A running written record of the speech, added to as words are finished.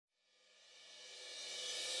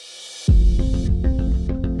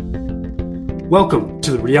Welcome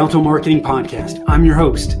to the Rialto Marketing Podcast. I'm your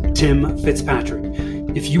host, Tim Fitzpatrick.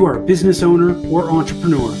 If you are a business owner or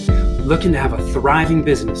entrepreneur looking to have a thriving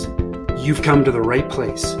business, you've come to the right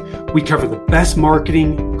place. We cover the best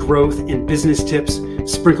marketing, growth, and business tips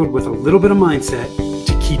sprinkled with a little bit of mindset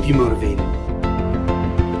to keep you motivated.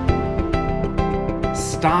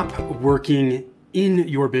 Stop working in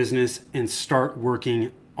your business and start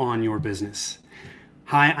working on your business.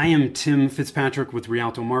 Hi, I am Tim Fitzpatrick with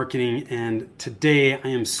Rialto Marketing, and today I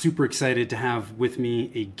am super excited to have with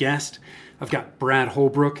me a guest. I've got Brad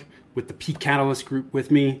Holbrook with the Peak Catalyst Group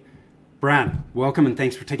with me. Brad, welcome and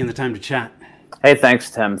thanks for taking the time to chat. Hey,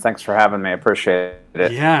 thanks, Tim. Thanks for having me. I appreciate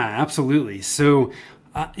it. Yeah, absolutely. So,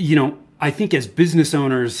 I think as business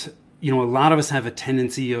owners, a lot of us have a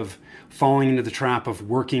tendency of falling into the trap of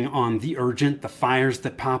working on the urgent, the fires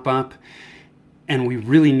that pop up. And we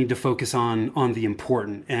really need to focus on the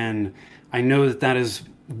important. And I know that is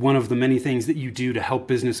one of the many things that you do to help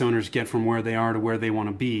business owners get from where they are to where they want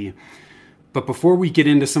to be. But before we get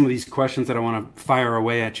into some of these questions that I want to fire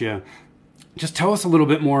away at you, just tell us a little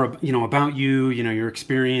bit more, about you, your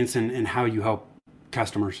experience and how you help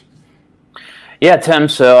customers. Yeah, Tim.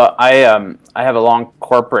 So I have a long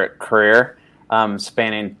corporate career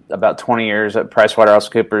spanning about 20 years at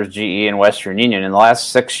PricewaterhouseCoopers, GE, and Western Union. In the last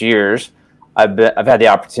 6 years, I've had the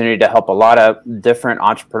opportunity to help a lot of different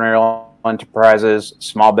entrepreneurial enterprises,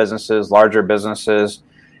 small businesses, larger businesses.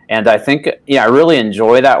 And I think, I really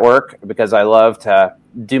enjoy that work because I love to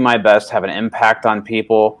do my best to have an impact on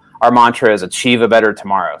people. Our mantra is achieve a better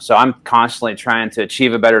tomorrow. So I'm constantly trying to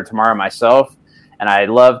achieve a better tomorrow myself. And I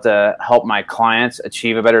love to help my clients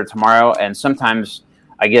achieve a better tomorrow. And sometimes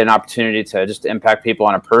I get an opportunity to just impact people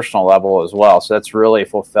on a personal level as well. So that's really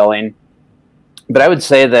fulfilling. But I would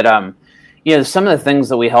say that, some of the things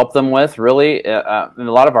that we help them with really, a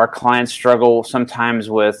lot of our clients struggle sometimes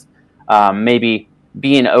with maybe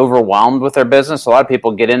being overwhelmed with their business. A lot of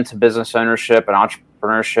people get into business ownership and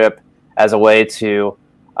entrepreneurship as a way to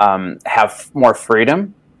have more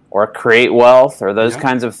freedom or create wealth or those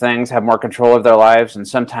kinds of things, have more control of their lives. And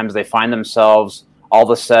sometimes they find themselves all of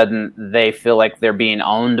a sudden they feel like they're being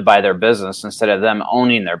owned by their business instead of them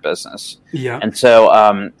owning their business. Yeah. And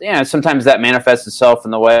so, sometimes that manifests itself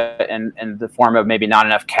in the form of maybe not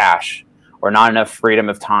enough cash or not enough freedom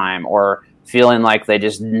of time or feeling like they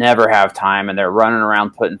just never have time and they're running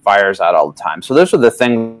around putting fires out all the time. So those are the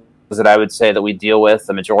things that I would say that we deal with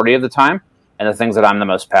the majority of the time and the things that I'm the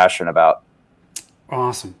most passionate about.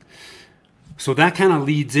 Awesome. So that kind of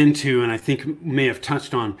leads into, and I think may have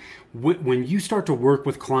touched on, when you start to work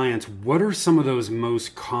with clients, what are some of those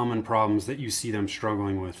most common problems that you see them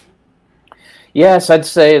struggling with? Yes, I'd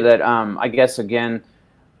say that, I guess, again,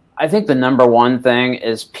 I think the number one thing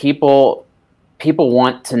is people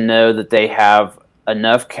want to know that they have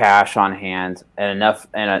enough cash on hand and enough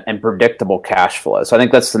and predictable cash flow. So I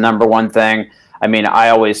think that's the number one thing. I mean, I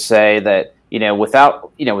always say that,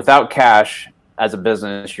 without cash as a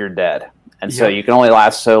business, you're dead. And so you can only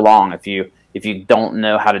last so long if you don't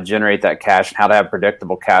know how to generate that cash and how to have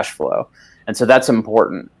predictable cash flow. And so that's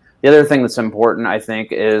important. The other thing that's important, I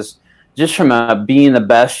think, is just from a being the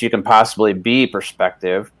best you can possibly be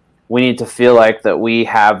perspective, we need to feel like that we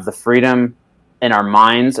have the freedom in our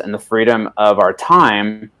minds and the freedom of our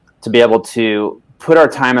time to be able to put our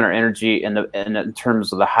time and our energy in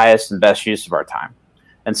terms of the highest and best use of our time.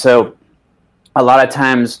 And so a lot of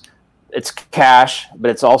times it's cash, but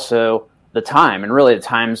it's also the time, and really the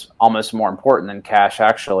time's almost more important than cash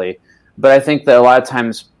actually. But I think that a lot of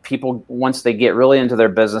times people, once they get really into their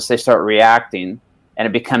business, they start reacting and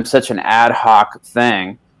it becomes such an ad hoc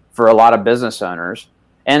thing for a lot of business owners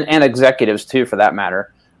and executives too, for that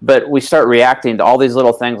matter. But we start reacting to all these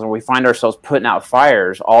little things and we find ourselves putting out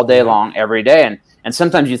fires all day long, every day. And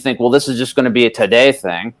sometimes you think, well, this is just going to be a today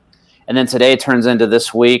thing. And then today turns into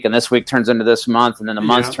this week and this week turns into this month and then the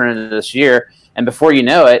months turn into this year. And before you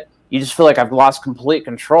know it, you just feel like I've lost complete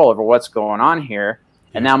control over what's going on here.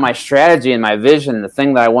 And now my strategy and my vision, the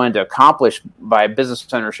thing that I wanted to accomplish by business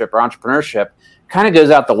ownership or entrepreneurship kind of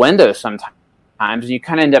goes out the window sometimes. And you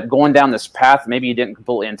kind of end up going down this path maybe you didn't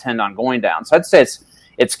completely intend on going down. So I'd say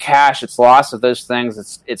it's cash, it's loss of those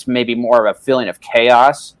things. It's maybe more of a feeling of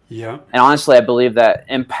chaos. Yeah. And honestly, I believe that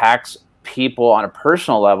impacts people on a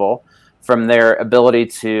personal level from their ability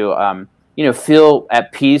to, feel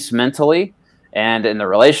at peace mentally and in the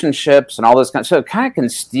relationships and all this kind of, so it kind of can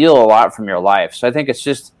steal a lot from your life. So I think it's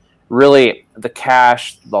just really the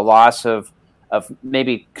cash, the loss of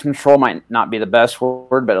maybe control might not be the best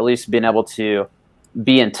word, but at least being able to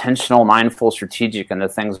be intentional, mindful, strategic in the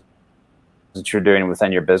things that you're doing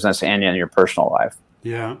within your business and in your personal life.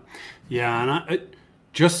 Yeah. And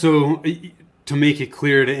just so to make it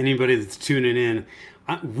clear to anybody that's tuning in,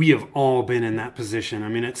 we have all been in that position. I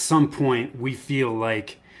mean, at some point we feel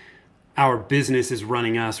like our business is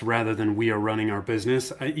running us rather than we are running our business.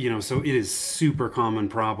 So it is super common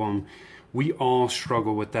problem. We all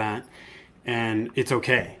struggle with that, and it's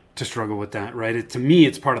okay to struggle with that, right? To me,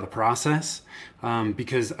 it's part of the process,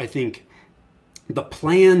 because I think the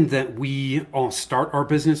plan that we all start our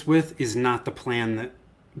business with is not the plan that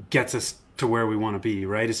gets us to where we want to be,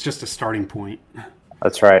 right? It's just a starting point.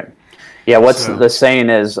 That's right. Yeah, the saying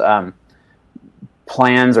is,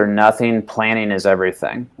 plans are nothing, planning is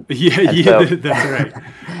everything. Yeah, that's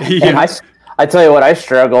right. Yeah. And I tell you what, I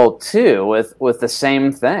struggle too with the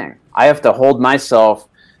same thing. I have to hold myself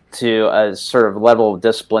to a sort of level of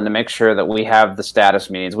discipline to make sure that we have the status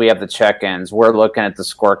meetings, we have the check-ins, we're looking at the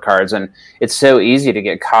scorecards, and it's so easy to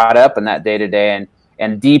get caught up in that day-to-day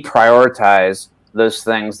and deprioritize those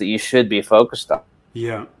things that you should be focused on.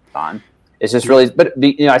 Yeah. It's just really, but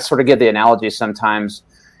I sort of get the analogy sometimes.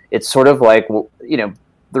 It's sort of like, the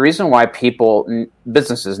reason why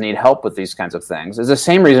businesses need help with these kinds of things is the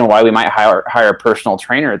same reason why we might hire a personal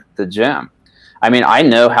trainer at the gym. I mean, I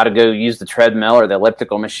know how to go use the treadmill or the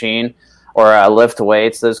elliptical machine or lift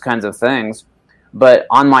weights, those kinds of things. But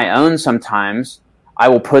on my own, sometimes I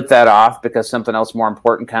will put that off because something else more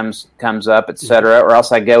important comes up, et cetera, or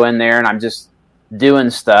else I go in there and I'm just doing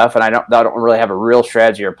stuff and I don't really have a real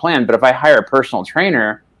strategy or plan. But if I hire a personal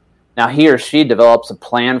trainer, now he or she develops a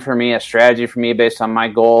plan for me, a strategy for me based on my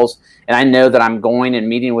goals, and I know that I'm going and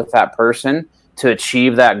meeting with that person to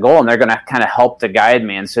achieve that goal, and they're going to kind of help to guide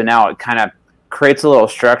me. And so now it kind of creates a little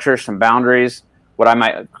structure, some boundaries, what I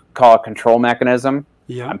might call a control mechanism.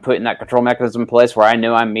 Yeah. I'm putting that control mechanism in place where I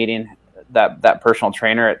know I'm meeting that personal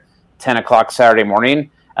trainer at 10 o'clock Saturday morning,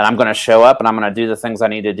 and I'm going to show up and I'm going to do the things I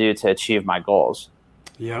need to do to achieve my goals.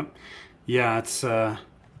 Yeah. Yeah.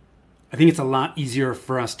 I think it's a lot easier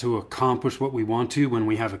for us to accomplish what we want to when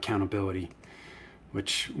we have accountability,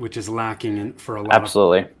 which is lacking for a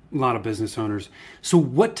lot of business owners. So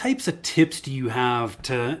what types of tips do you have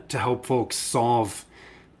to help folks solve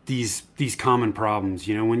these common problems?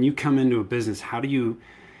 When you come into a business, how do you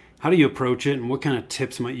approach it, and what kind of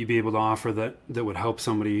tips might you be able to offer that would help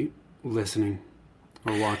somebody listening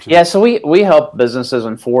or watching? Yeah, so we help businesses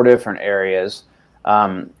in 4 different areas.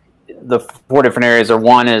 The 4 different areas are,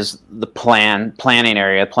 one is the planning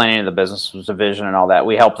area, planning of the business, the vision and all that.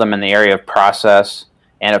 We help them in the area of process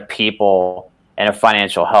and of people and of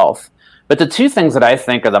financial health. But the 2 things that I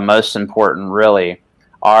think are the most important really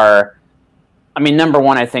are, number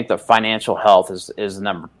one, I think that financial health is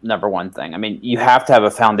the number one thing. You have to have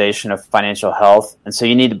a foundation of financial health. And so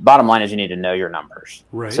bottom line is you need to know your numbers.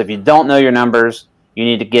 Right. So if you don't know your numbers, you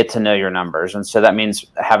need to get to know your numbers. And so that means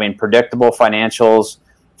having predictable financials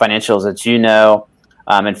that you know,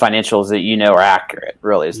 and financials that you know are accurate,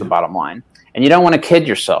 really is the bottom line. And you don't want to kid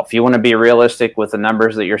yourself. You want to be realistic with the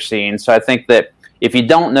numbers that you're seeing. So I think that if you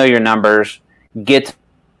don't know your numbers, get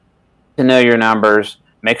to know your numbers.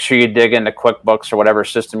 Make sure you dig into QuickBooks or whatever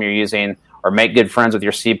system you're using, or make good friends with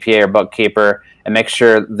your CPA or bookkeeper, and make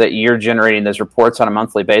sure that you're generating those reports on a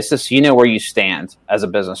monthly basis so you know where you stand as a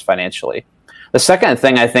business financially. The second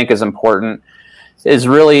thing I think is important is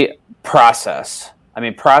really process.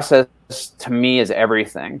 Process to me is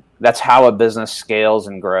everything. That's how a business scales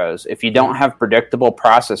and grows. If you don't have predictable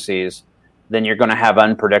processes, then you're going to have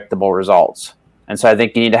unpredictable results. And so I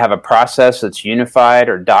think you need to have a process that's unified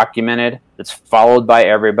or documented, that's followed by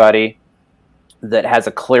everybody, that has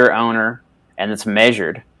a clear owner, and that's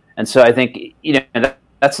measured. And so I think,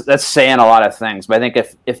 that's saying a lot of things. But I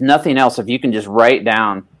think if nothing else, if you can just write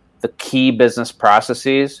down the key business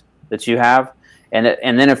processes that you have, and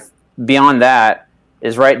then if beyond that,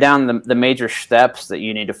 is write down the major steps that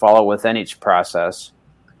you need to follow within each process.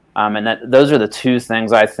 And those are the 2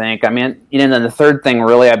 things I think. Then the third thing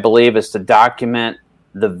really I believe is to document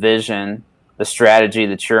the vision, the strategy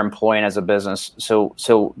that you're employing as a business.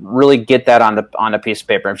 So really get that on a piece of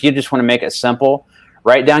paper. If you just want to make it simple,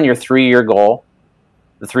 write down your 3-year goal,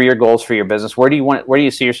 the 3-year goals for your business. Where do you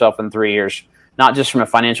see yourself in 3 years? Not just from a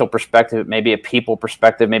financial perspective, maybe a people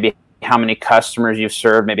perspective, maybe how many customers you've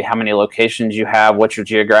served, maybe how many locations you have, what's your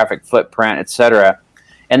geographic footprint, et cetera.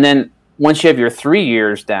 And then once you have your 3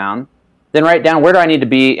 years down, then write down, where do I need to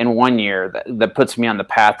be in 1 year that puts me on the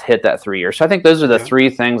path to hit that 3 years. So I think those are the 3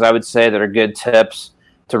 things I would say that are good tips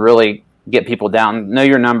to really get people down. Know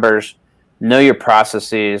your numbers, know your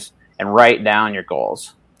processes, and write down your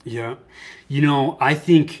goals. Yeah. I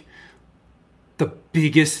think the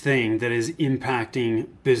biggest thing that is impacting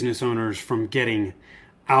business owners from getting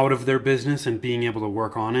out of their business and being able to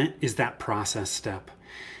work on it is that process step.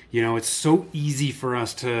 It's so easy for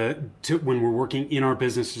us to when we're working in our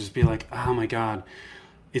business to just be like, oh my God,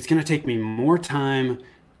 it's going to take me more time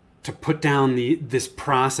to put down this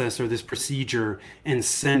process or this procedure and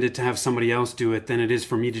send it to have somebody else do it than it is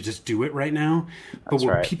for me to just do it right now. But That's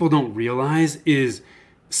what right. people don't realize is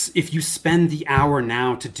if you spend the hour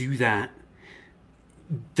now to do that,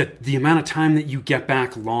 the amount of time that you get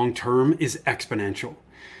back long term is exponential,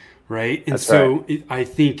 right? And I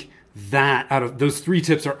think that out of those 3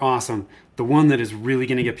 tips are awesome. The one that is really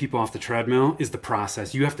going to get people off the treadmill is the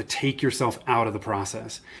process. You have to take yourself out of the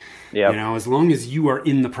process. Yep. As long as you are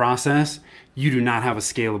in the process, you do not have a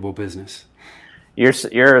scalable business. You're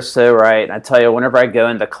so right. I tell you, whenever I go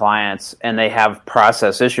into clients and they have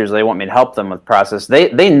process issues, they want me to help them with process.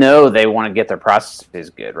 They know they want to get their processes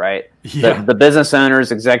good, right? Yeah. The business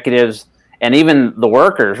owners, executives, and even the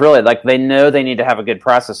workers, really, like they know they need to have a good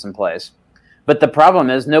process in place. But the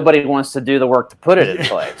problem is nobody wants to do the work to put it in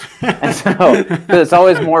place. And so it's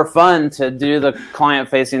always more fun to do the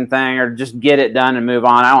client-facing thing or just get it done and move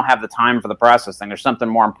on. I don't have the time for the process thing. There's something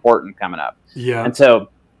more important coming up. Yeah. And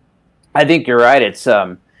so I think you're right. It's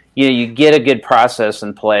you get a good process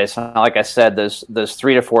in place. Like I said, those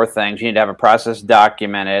 3 to 4 things. You need to have a process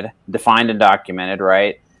defined and documented,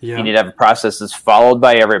 right? Yeah. You need to have a process that's followed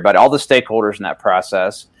by everybody, all the stakeholders in that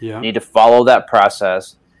process. Yeah. You need to follow that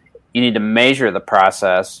process. You need to measure the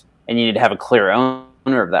process, and you need to have a clear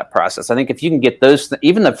owner of that process. I think if you can get those,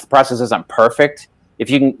 even if the process isn't perfect, if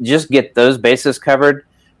you can just get those bases covered,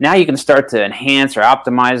 now you can start to enhance or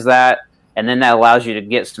optimize that, and then that allows you to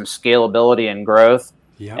get some scalability and growth.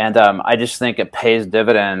 Yeah. And I just think it pays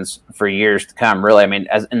dividends for years to come, really. I mean,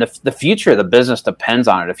 as in the future, the business depends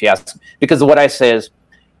on it, if you ask. Because what I say is,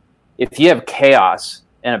 if you have chaos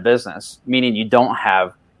in a business, meaning you don't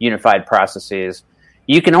have unified processes,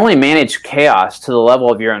 you can only manage chaos to the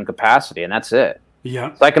level of your own capacity, and that's it.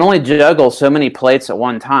 Yeah. So I can only juggle so many plates at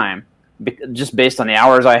one time, just based on the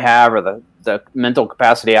hours I have or the mental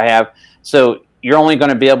capacity I have. So you're only going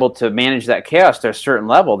to be able to manage that chaos to a certain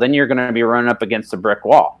level. Then you're going to be running up against a brick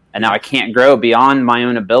wall. And now I can't grow beyond my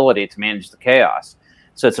own ability to manage the chaos.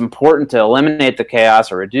 So it's important to eliminate the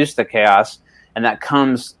chaos or reduce the chaos, and that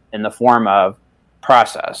comes in the form of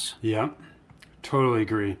process. Yeah, totally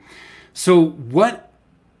agree. So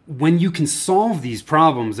when you can solve these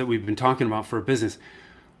problems that we've been talking about for a business,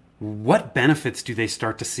 what benefits do they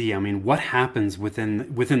start to see? I mean, what happens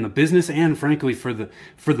within the business and frankly for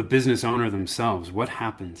the business owner themselves? What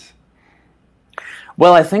happens?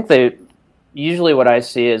 Well, I think usually what I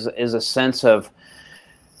see is a sense of,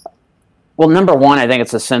 well, number one, I think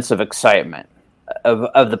it's a sense of excitement,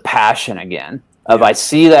 of the passion again. I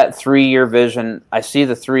see that 3-year vision. I see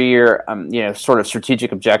the 3-year, sort of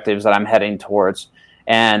strategic objectives that I'm heading towards.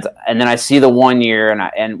 And then I see the 1 year,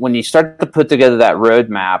 and when you start to put together that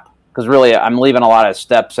roadmap, because really I'm leaving a lot of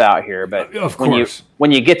steps out here, but of course,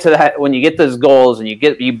 when you get to that, when you get those goals, and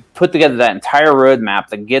you put together that entire roadmap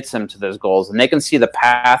that gets them to those goals, and they can see the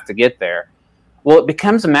path to get there. Well, it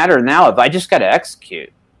becomes a matter now of I just got to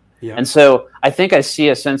execute. Yeah. And so I think I see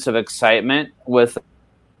a sense of excitement with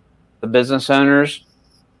the business owners,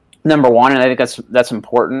 number one, and I think that's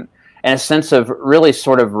important, and a sense of really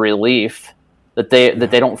sort of relief that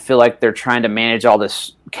they don't feel like they're trying to manage all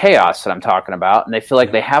this chaos that I'm talking about, and they feel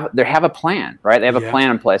like they have a plan, right? They have a plan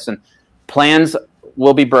in place, and plans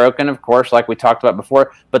will be broken, of course, like we talked about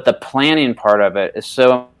before, but the planning part of it is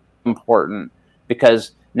so important,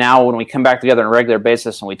 because now when we come back together on a regular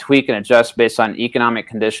basis and we tweak and adjust based on economic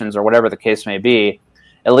conditions or whatever the case may be,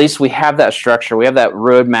 at least we have that structure, we have that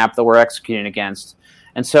roadmap that we're executing against.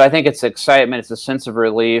 And so I think it's excitement, it's a sense of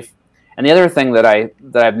relief. And the other thing that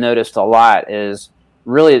I've noticed a lot is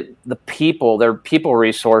really their people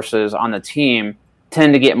resources on the team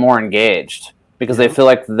tend to get more engaged because they feel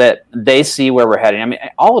like that they see where we're heading. I mean,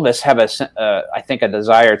 all of us have I think a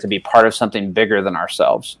desire to be part of something bigger than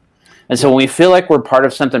ourselves. And so when we feel like we're part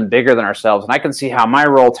of something bigger than ourselves, and I can see how my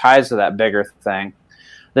role ties to that bigger thing,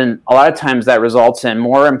 then a lot of times that results in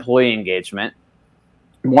more employee engagement,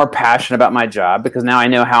 more passion about my job, because now I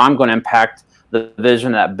know how I'm going to impact the vision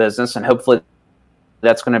of that business, and hopefully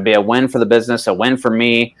that's going to be a win for the business, a win for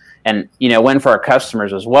me, and a win for our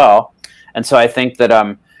customers as well. And so I think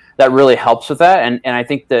that that really helps with that. And I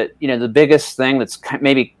think that the biggest thing that's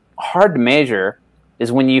maybe hard to measure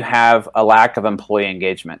is when you have a lack of employee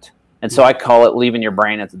engagement. And so I call it leaving your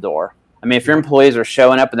brain at the door. I mean, if your employees are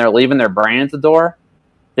showing up and they're leaving their brain at the door,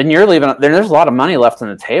 then there's a lot of money left on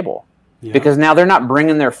the table, because now they're not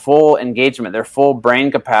bringing their full engagement, their full brain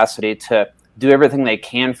capacity to do everything they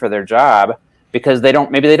can for their job, because they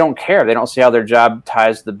don't care. They don't see how their job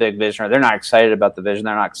ties to the big vision, or they're not excited about the vision.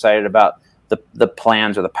 They're not excited about the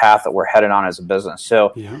plans or the path that we're headed on as a business.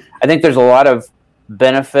 So I think there's a lot of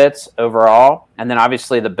benefits overall, and then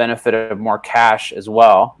obviously the benefit of more cash as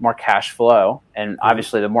well, more cash flow, and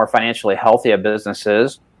obviously the more financially healthy a business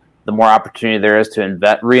is, the more opportunity there is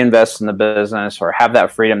to reinvest in the business or have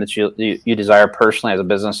that freedom that you desire personally as a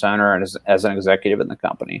business owner and as an executive in the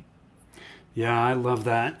company. Yeah, I love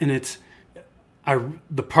that. And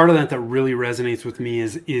the part of that really resonates with me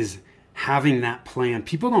is having that plan.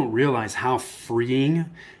 People don't realize how freeing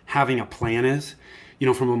having a plan is.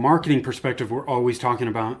 From a marketing perspective, we're always talking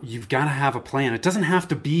about you've got to have a plan. It doesn't have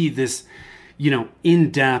to be this,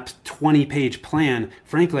 in-depth 20-page plan.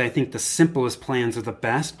 Frankly, I think the simplest plans are the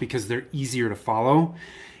best because they're easier to follow,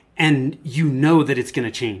 and that it's going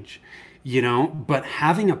to change. But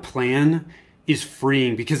having a plan is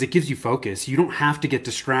freeing because it gives you focus. You don't have to get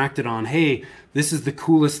distracted on, hey, this is the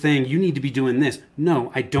coolest thing, you need to be doing this.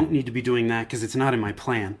 No, I don't need to be doing that because it's not in my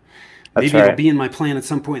plan. Maybe it'll be in my plan at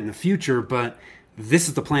some point in the future, but this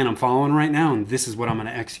is the plan I'm following right now, and this is what I'm going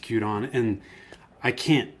to execute on. And I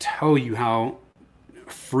can't tell you how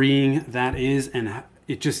freeing that is, and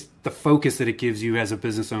the focus that it gives you as a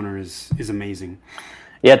business owner is amazing.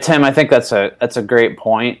 Yeah, Tim, I think that's a great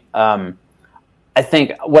point. I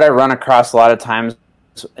think what I run across a lot of times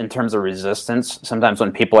in terms of resistance, sometimes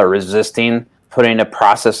when people are resisting putting a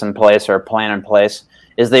process in place or a plan in place,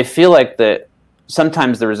 is they feel like that.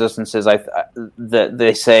 Sometimes the resistance is that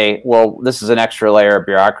they say, well, this is an extra layer of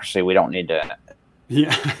bureaucracy we don't need to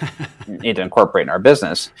incorporate in our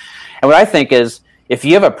business. And what I think is, if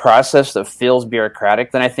you have a process that feels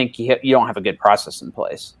bureaucratic, then I think you don't have a good process in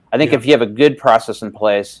place. I think if you have a good process in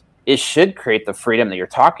place, it should create the freedom that you're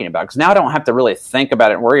talking about. Because now I don't have to really think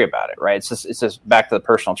about it and worry about it, right? It's just back to the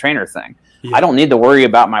personal trainer thing. Yeah. I don't need to worry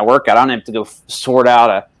about my workout. I don't have to go sort out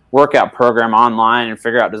a workout program online and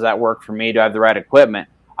figure out, does that work for me? Do I have the right equipment?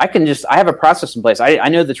 I have a process in place. I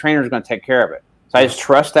know the trainer is going to take care of it. So I just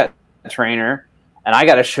trust that trainer, and I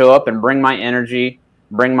got to show up and bring my energy,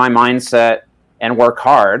 bring my mindset, and work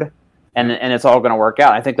hard, and it's all going to work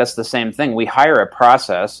out. I think that's the same thing. We hire a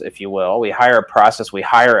process, if you will. We hire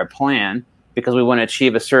a plan because we want to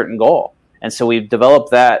achieve a certain goal. And so we develop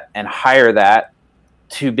that and hire that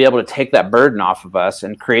to be able to take that burden off of us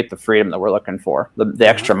and create the freedom that we're looking for, the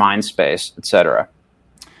extra mind space, et cetera.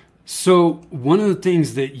 So one of the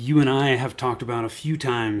things that you and I have talked about a few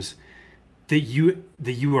times that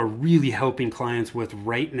you are really helping clients with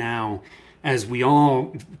right now, as we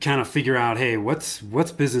all kind of figure out, hey, what's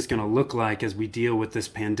business going to look like as we deal with this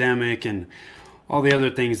pandemic and all the other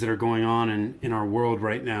things that are going on in our world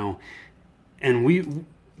right now. And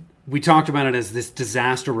we talked about it as this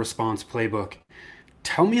disaster response playbook.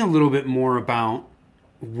 Tell me a little bit more about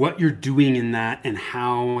what you're doing in that and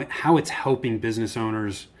how it's helping business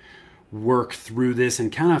owners work through this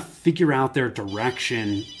and kind of figure out their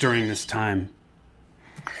direction during this time.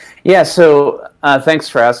 Yeah, so thanks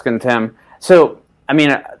for asking, Tim. So, I mean,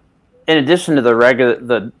 in addition to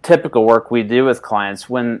the typical work we do with clients,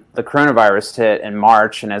 when the coronavirus hit in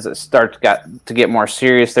March, and as it got to get more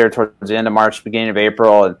serious there towards the end of March, beginning of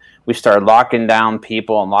April, and we started locking down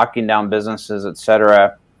people and locking down businesses, et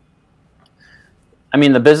cetera. I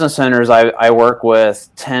mean, the business owners I work with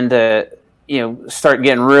tend to, start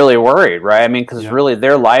getting really worried, right? I mean, because really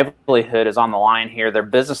their livelihood is on the line here. Their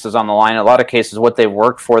business is on the line. In a lot of cases, what they've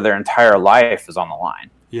worked for their entire life is on the line.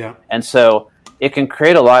 Yeah. And so it can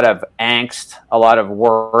create a lot of angst, a lot of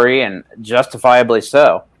worry, and justifiably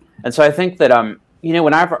so. And so I think that,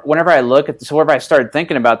 whenever I look at this, whenever I started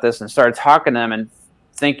thinking about this and started talking to them and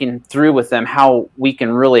thinking through with them how we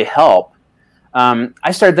can really help,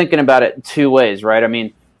 I started thinking about it in two ways, right? I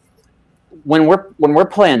mean, when we're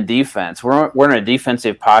playing defense, we're in a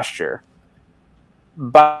defensive posture.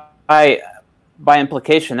 By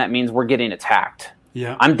implication, that means we're getting attacked.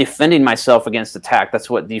 Yeah. I'm defending myself against attack. That's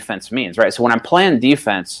what defense means, right? So when I'm playing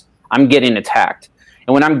defense, I'm getting attacked.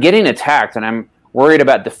 And when I'm getting attacked and I'm worried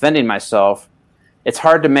about defending myself, it's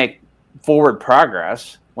hard to make forward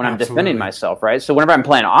progress when I'm defending myself, right? So whenever I'm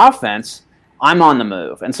playing offense, I'm on the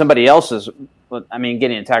move, and somebody else is. I mean,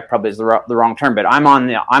 getting attacked probably is the wrong term, but I'm on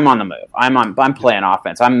the move. I'm playing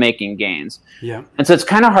offense. I'm making gains. Yeah. And so it's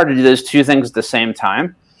kind of hard to do those two things at the same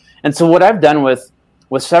time. And so what I've done with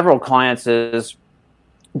several clients is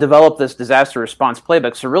develop this disaster response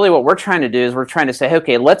playbook. So really what we're trying to do is we're trying to say,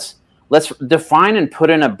 okay, let's define and put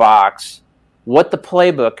in a box what the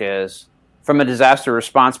playbook is from a disaster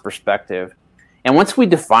response perspective. And once we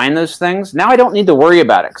define those things, now I don't need to worry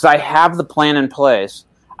about it because I have the plan in place.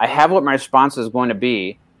 I have what my response is going to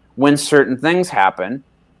be when certain things happen.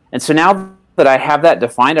 And so now that I have that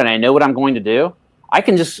defined and I know what I'm going to do, I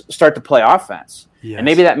can just start to play offense. Yes. And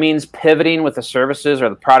maybe that means pivoting with the services or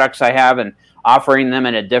the products I have and offering them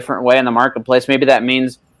in a different way in the marketplace. Maybe that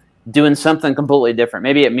means doing something completely different.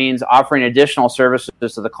 Maybe it means offering additional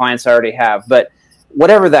services to the clients I already have. But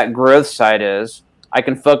whatever that growth side is, I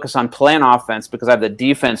can focus on playing offense because I have the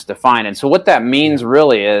defense defined. And so what that means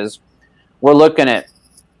really is we're looking at,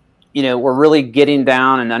 we're really getting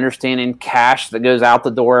down and understanding cash that goes out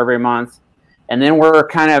the door every month. And then we're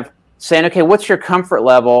kind of saying, okay, what's your comfort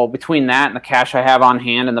level between that and the cash I have on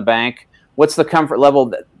hand in the bank? What's the comfort level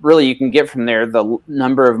that really you can get from there, the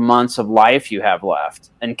number of months of life you have left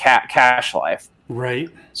and cash life? Right.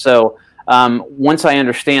 So once I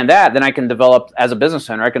understand that, then I can develop, as a business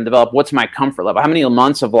owner, I can develop what's my comfort level? How many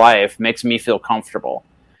months of life makes me feel comfortable?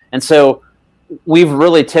 And so we've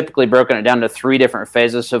really typically broken it down to 3 different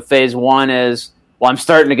phases. So phase 1 is, I'm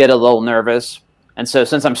starting to get a little nervous. And so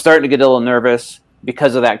since I'm starting to get a little nervous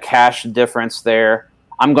because of that cash difference there,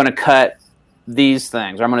 I'm going to cut these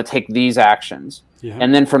things, or I'm going to take these actions. Yeah.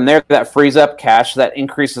 And then from there, that frees up cash. That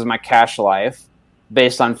increases my cash life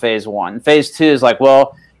based on phase 1. Phase 2 is like,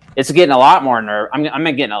 it's getting a lot more I'm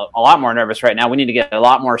getting a lot more nervous right now. We need to get a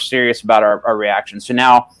lot more serious about our reactions. So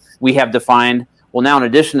now we have defined, now in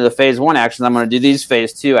addition to the phase 1 actions, I'm going to do these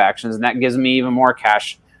phase 2 actions, and that gives me even more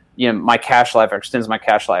cash. My cash life, or extends my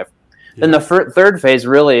cash life. Yeah. Then the third phase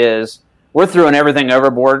really is we're throwing everything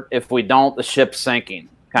overboard. If we don't, the ship's sinking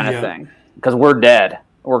kind of thing, because we're dead.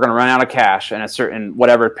 We're going to run out of cash in a certain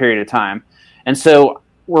whatever period of time. And so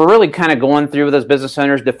we're really kind of going through with those business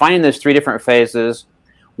owners, defining those 3 different phases.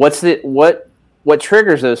 What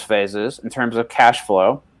triggers those phases in terms of cash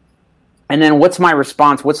flow? And then what's my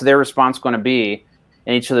response? What's their response going to be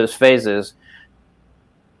in each of those phases?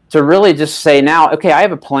 To really just say now, okay, I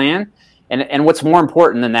have a plan. And what's more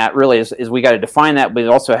important than that really is we got to define that, but we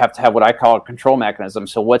also have to have what I call a control mechanism.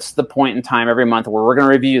 So what's the point in time every month where we're going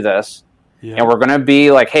to review this? Yeah. And we're going to be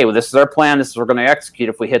like, hey, this is our plan. This is what we're going to execute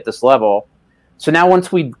if we hit this level. So now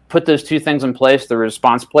once we put those 2 things in place, the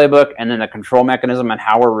response playbook and then the control mechanism and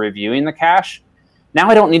how we're reviewing the cash, now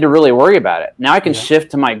I don't need to really worry about it. Now I can shift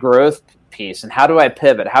to my growth piece. And how do I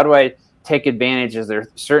pivot? How do I take advantage? Is there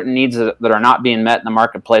certain needs that are not being met in the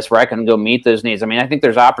marketplace where I can go meet those needs? I mean, I think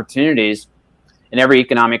there's opportunities in every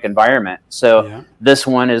economic environment. So this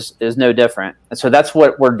one is no different. And so that's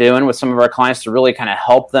what we're doing with some of our clients to really kind of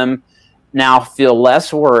help them now feel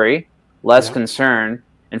less worry, less concern,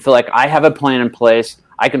 and feel like I have a plan in place.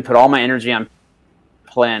 I can put all my energy on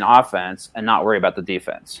playing offense and not worry about the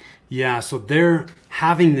defense. Yeah, so they're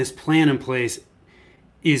having this plan in place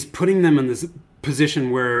is putting them in this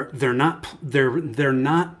position where they're not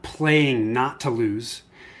playing not to lose,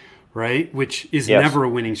 right? Which is never a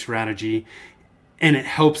winning strategy. And it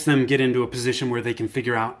helps them get into a position where they can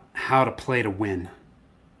figure out how to play to win.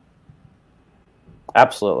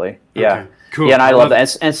 Absolutely. Yeah. Okay, cool. Yeah, and I love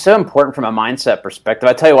that. And it's so important from a mindset perspective.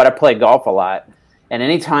 I tell you what, I play golf a lot. And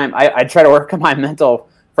anytime I try to work on my mental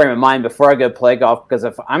frame of mind before I go play golf, because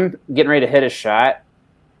if I'm getting ready to hit a shot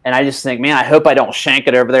and I just think, man, I hope I don't shank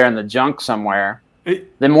it over there in the junk somewhere,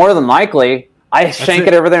 then more than likely I shank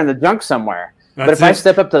it over there in the junk somewhere. But if I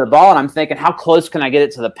step up to the ball and I'm thinking, how close can I get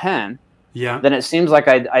it to the pin? Then it seems like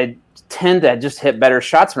I tend to just hit better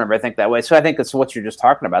shots whenever I think that way. So I think that's what you're just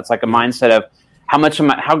talking about. It's like a mindset of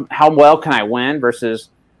how well can I win versus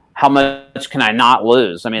how much can I not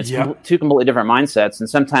lose? I mean, it's 2 completely different mindsets. And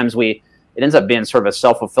sometimes it ends up being sort of a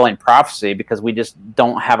self-fulfilling prophecy because we just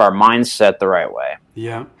don't have our mindset the right way.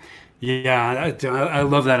 Yeah. Yeah. I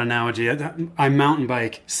love that analogy. I mountain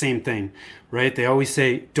bike, same thing, right? They always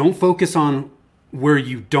say, don't focus on where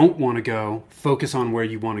you don't want to go, focus on where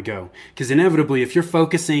you want to go. Because inevitably, if you're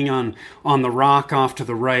focusing on the rock off to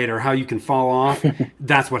the right or how you can fall off,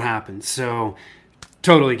 that's what happens. So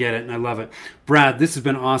totally get it, and I love it. Brad, this has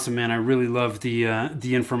been awesome, man. I really love the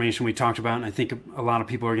information we talked about, and I think a lot of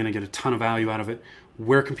people are going to get a ton of value out of it.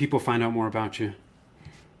 Where can people find out more about you?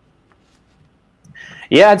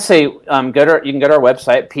 Yeah, I'd say you can go to our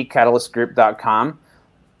website, peakcatalyst.group.com.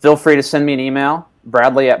 Feel free to send me an email,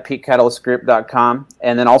 bradley@peakcatalyst.group.com.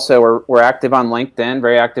 And then also we're active on LinkedIn,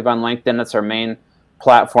 very active on LinkedIn. That's our main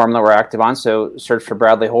platform that we're active on. So search for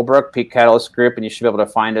Bradley Holbrook, Peak Catalyst Group, and you should be able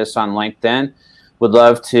to find us on LinkedIn. Would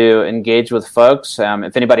love to engage with folks.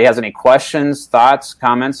 If anybody has any questions, thoughts,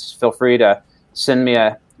 comments, feel free to send me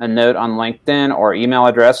a note on LinkedIn or email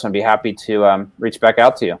address. I'd be happy to reach back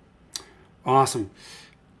out to you. Awesome.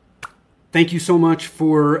 Thank you so much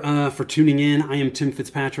for tuning in. I am Tim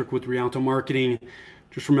Fitzpatrick with Rialto Marketing.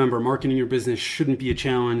 Just remember, marketing your business shouldn't be a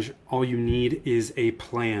challenge. All you need is a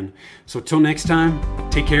plan. So till next time,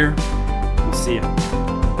 take care. We'll see you.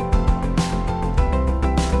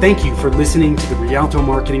 Thank you for listening to the Rialto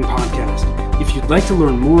Marketing Podcast. If you'd like to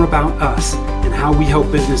learn more about us and how we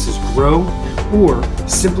help businesses grow, or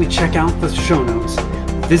simply check out the show notes,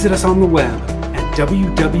 visit us on the web at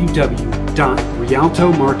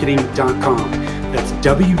www.rialtomarketing.com. That's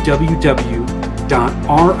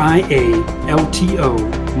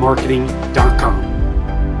www.rialtomarketing.com.